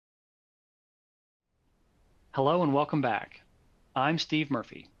Hello and welcome back. I'm Steve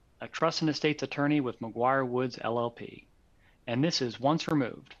Murphy, a trust and estates attorney with McGuire Woods LLP, and this is Once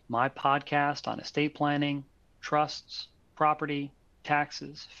Removed, my podcast on estate planning, trusts, property,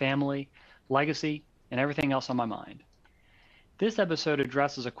 taxes, family, legacy, and everything else on my mind. This episode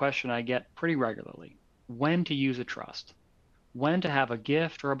addresses a question I get pretty regularly: when to use a trust, when to have a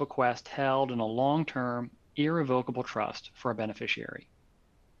gift or a bequest held in a long-term, irrevocable trust for a beneficiary.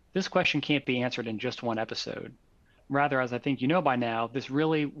 This question can't be answered in just one episode. Rather, as I think you know by now, this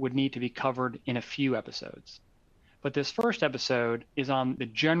really would need to be covered in a few episodes. But this first episode is on the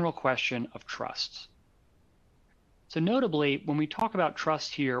general question of trusts. So notably, when we talk about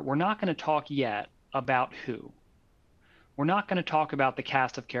trust here, we're not going to talk yet about who. We're not going to talk about the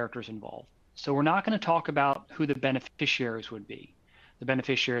cast of characters involved. So we're not going to talk about who the beneficiaries would be. The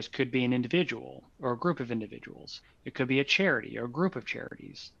beneficiaries could be an individual or a group of individuals. It could be a charity or a group of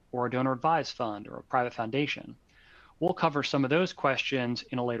charities, or a donor advised fund or a private foundation. We'll cover some of those questions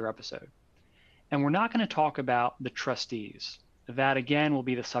in a later episode. And we're not going to talk about the trustees. That again will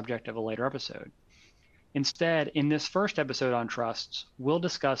be the subject of a later episode. Instead, in this first episode on trusts, we'll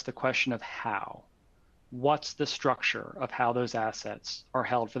discuss the question of how. What's the structure of how those assets are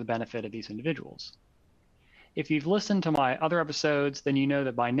held for the benefit of these individuals? If you've listened to my other episodes, then you know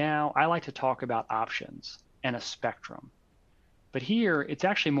that by now I like to talk about options and a spectrum. But here, it's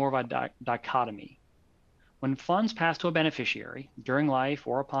actually more of a dichotomy. When funds pass to a beneficiary during life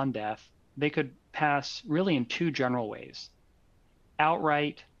or upon death, they could pass really in two general ways: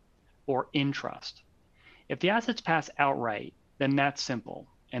 outright or in trust. If the assets pass outright, then that's simple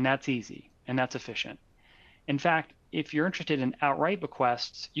and that's easy and that's efficient. In fact, if you're interested in outright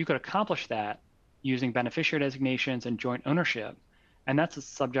bequests, you could accomplish that using beneficiary designations and joint ownership, and that's the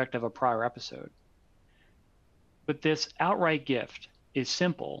subject of a prior episode. But this outright gift is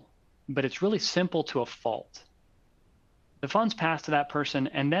simple, but it's really simple to a fault. The funds pass to that person,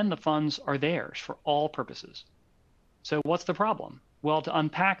 and then the funds are theirs for all purposes. So what's the problem? Well, to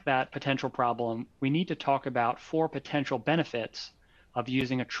unpack that potential problem, we need to talk about four potential benefits of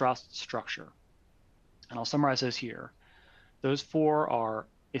using a trust structure. And I'll summarize those here. Those four are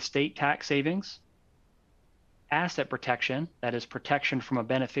estate tax savings, asset protection, that is protection from a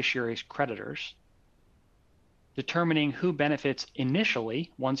beneficiary's creditors, determining who benefits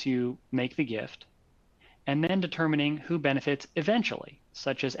initially once you make the gift, and then determining who benefits eventually,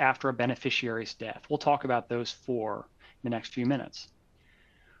 such as after a beneficiary's death. We'll talk about those four in the next few minutes.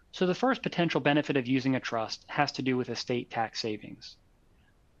 So the first potential benefit of using a trust has to do with estate tax savings.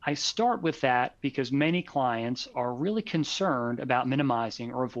 I start with that because many clients are really concerned about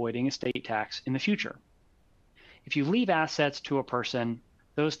minimizing or avoiding estate tax in the future. If you leave assets to a person,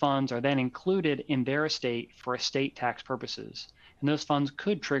 those funds are then included in their estate for estate tax purposes, and those funds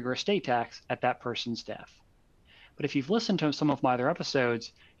could trigger estate tax at that person's death. But if you've listened to some of my other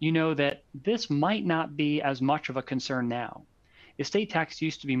episodes, you know that this might not be as much of a concern now. Estate tax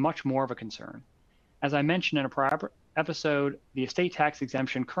used to be much more of a concern. As I mentioned in a prior episode, the estate tax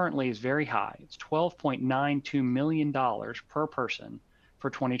exemption currently is very high. It's $12.92 million per person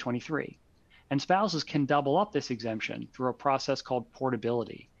for 2023. And spouses can double up this exemption through a process called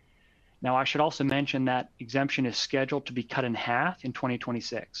portability. Now, I should also mention that exemption is scheduled to be cut in half in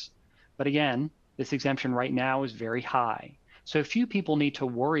 2026. But again, this exemption right now is very high. So few people need to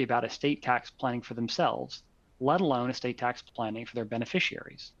worry about estate tax planning for themselves, let alone estate tax planning for their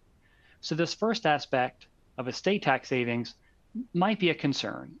beneficiaries. So this first aspect of estate tax savings might be a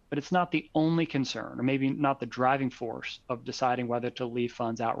concern, but it's not the only concern, or maybe not the driving force of deciding whether to leave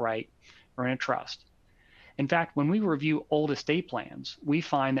funds outright or in a trust. In fact, when we review old estate plans, we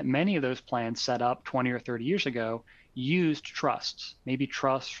find that many of those plans set up 20 or 30 years ago used trusts, maybe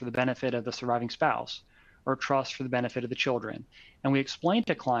trusts for the benefit of the surviving spouse or trusts for the benefit of the children. And we explain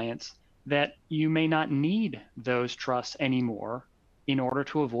to clients that you may not need those trusts anymore in order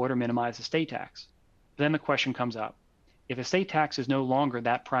to avoid or minimize estate tax. Then the question comes up: if estate tax is no longer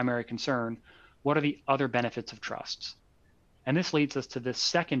that primary concern, what are the other benefits of trusts? And this leads us to this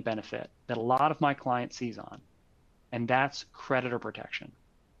second benefit that a lot of my clients seize on, and that's creditor protection.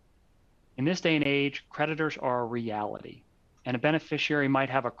 In this day and age, creditors are a reality, and a beneficiary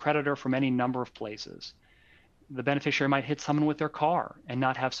might have a creditor from any number of places. The beneficiary might hit someone with their car and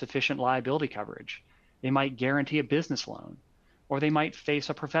not have sufficient liability coverage. They might guarantee a business loan, or they might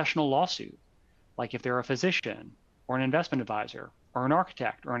face a professional lawsuit, like if they're a physician or an investment advisor or an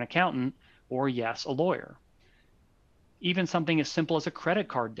architect or an accountant, or yes, a lawyer. Even something as simple as a credit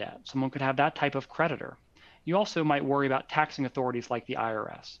card debt, someone could have that type of creditor. You also might worry about taxing authorities like the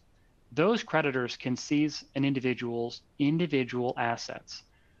IRS. Those creditors can seize an individual's individual assets,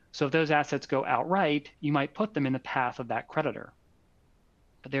 So if those assets go outright, you might put them in the path of that creditor.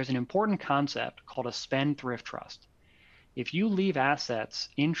 But there's an important concept called a spendthrift trust. If you leave assets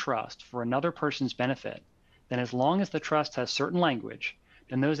in trust for another person's benefit, then as long as the trust has certain language,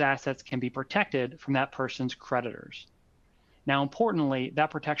 then those assets can be protected from that person's creditors. Now, importantly,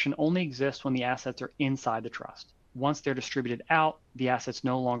 that protection only exists when the assets are inside the trust. Once they're distributed out, the assets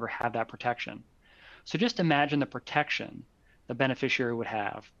no longer have that protection. So just imagine the protection the beneficiary would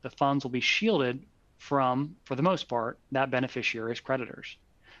have. The funds will be shielded from, for the most part, that beneficiary's creditors.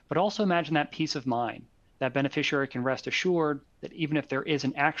 But also imagine that peace of mind. That beneficiary can rest assured that even if there is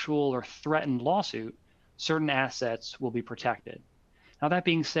an actual or threatened lawsuit, certain assets will be protected. Now, that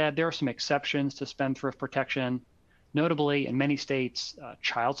being said, there are some exceptions to spendthrift protection. Notably, in many states,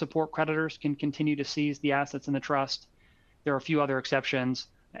 child support creditors can continue to seize the assets in the trust. There are a few other exceptions,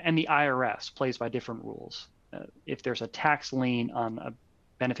 and the IRS plays by different rules. If there's a tax lien on a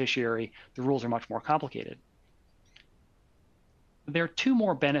beneficiary, the rules are much more complicated. There are two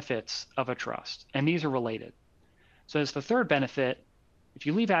more benefits of a trust, and these are related. So as the third benefit, if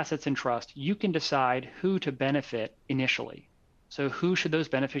you leave assets in trust, you can decide who to benefit initially. So who should those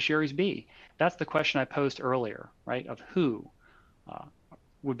beneficiaries be? That's the question I posed earlier, right, of who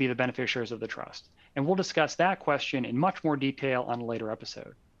would be the beneficiaries of the trust. And we'll discuss that question in much more detail on a later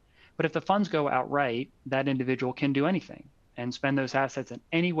episode. But if the funds go outright, that individual can do anything and spend those assets in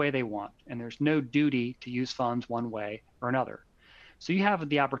any way they want, and there's no duty to use funds one way or another. So you have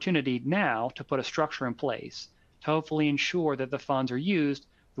the opportunity now to put a structure in place to hopefully ensure that the funds are used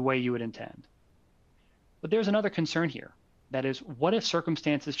the way you would intend. But there's another concern here. That is, what if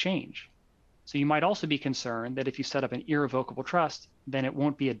circumstances change? So you might also be concerned that if you set up an irrevocable trust, then it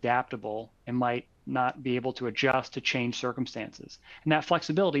won't be adaptable and might not be able to adjust to change circumstances. And that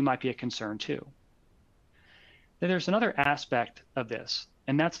flexibility might be a concern too. Then there's another aspect of this,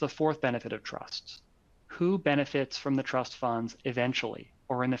 and that's the fourth benefit of trusts. Who benefits from the trust funds eventually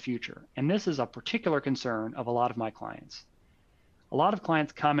or in the future? And this is a particular concern of a lot of my clients. A lot of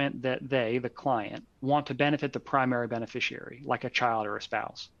clients comment that they, the client, want to benefit the primary beneficiary, like a child or a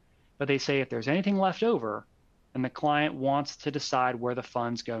spouse. But they say if there's anything left over, then the client wants to decide where the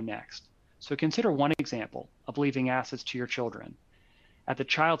funds go next. So consider one example of leaving assets to your children. At the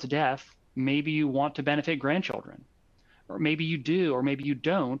child's death, maybe you want to benefit grandchildren. Or maybe you do, or maybe you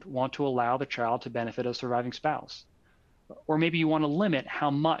don't want to allow the child to benefit a surviving spouse. Or maybe you want to limit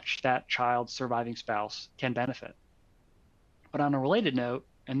how much that child's surviving spouse can benefit. But on a related note,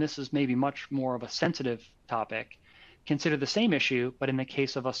 and this is maybe much more of a sensitive topic, consider the same issue, but in the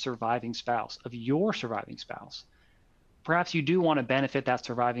case of a surviving spouse, of your surviving spouse. Perhaps you do want to benefit that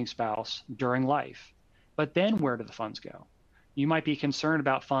surviving spouse during life, but then where do the funds go? You might be concerned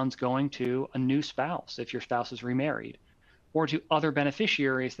about funds going to a new spouse if your spouse is remarried, or to other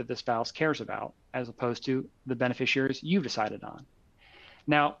beneficiaries that the spouse cares about, as opposed to the beneficiaries you've decided on.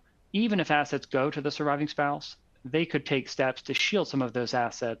 Now, even if assets go to the surviving spouse, they could take steps to shield some of those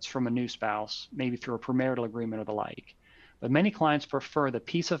assets from a new spouse, maybe through a premarital agreement or the like. But many clients prefer the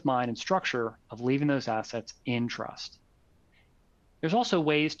peace of mind and structure of leaving those assets in trust. There's also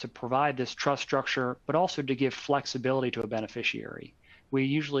ways to provide this trust structure, but also to give flexibility to a beneficiary. We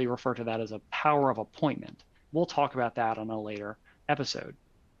usually refer to that as a power of appointment. We'll talk about that on a later episode.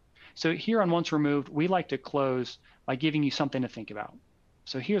 So here on Once Removed, we like to close by giving you something to think about.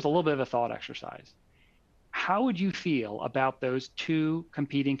 So here's a little bit of a thought exercise. How would you feel about those two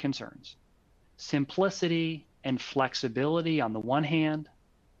competing concerns? Simplicity and flexibility on the one hand,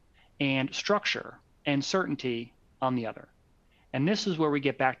 and structure and certainty on the other. And this is where we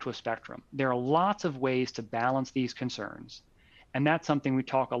get back to a spectrum. There are lots of ways to balance these concerns, and that's something we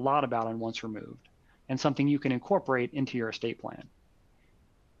talk a lot about on Once Removed, and something you can incorporate into your estate plan.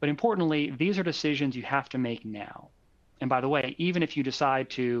 But importantly, these are decisions you have to make now. And by the way, even if you decide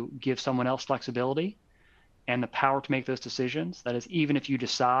to give someone else flexibility and the power to make those decisions, that is, even if you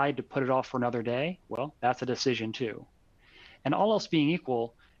decide to put it off for another day, well, that's a decision too. And all else being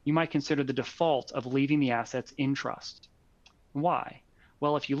equal, you might consider the default of leaving the assets in trust. Why?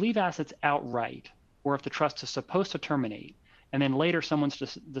 Well, if you leave assets outright, or if the trust is supposed to terminate, and then later someone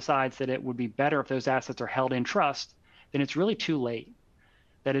decides that it would be better if those assets are held in trust, then it's really too late.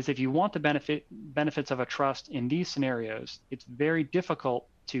 That is, if you want the benefits of a trust in these scenarios, it's very difficult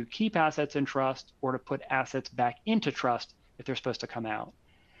to keep assets in trust or to put assets back into trust if they're supposed to come out.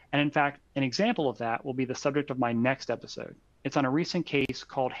 And in fact, an example of that will be the subject of my next episode. It's on a recent case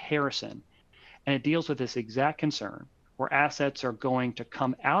called Harrison, and it deals with this exact concern, where assets are going to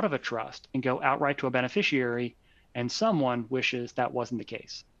come out of a trust and go outright to a beneficiary, and someone wishes that wasn't the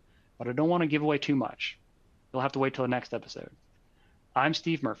case. But I don't want to give away too much. You'll have to wait till the next episode. I'm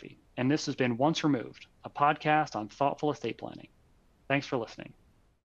Steve Murphy, and this has been Once Removed, a podcast on thoughtful estate planning. Thanks for listening.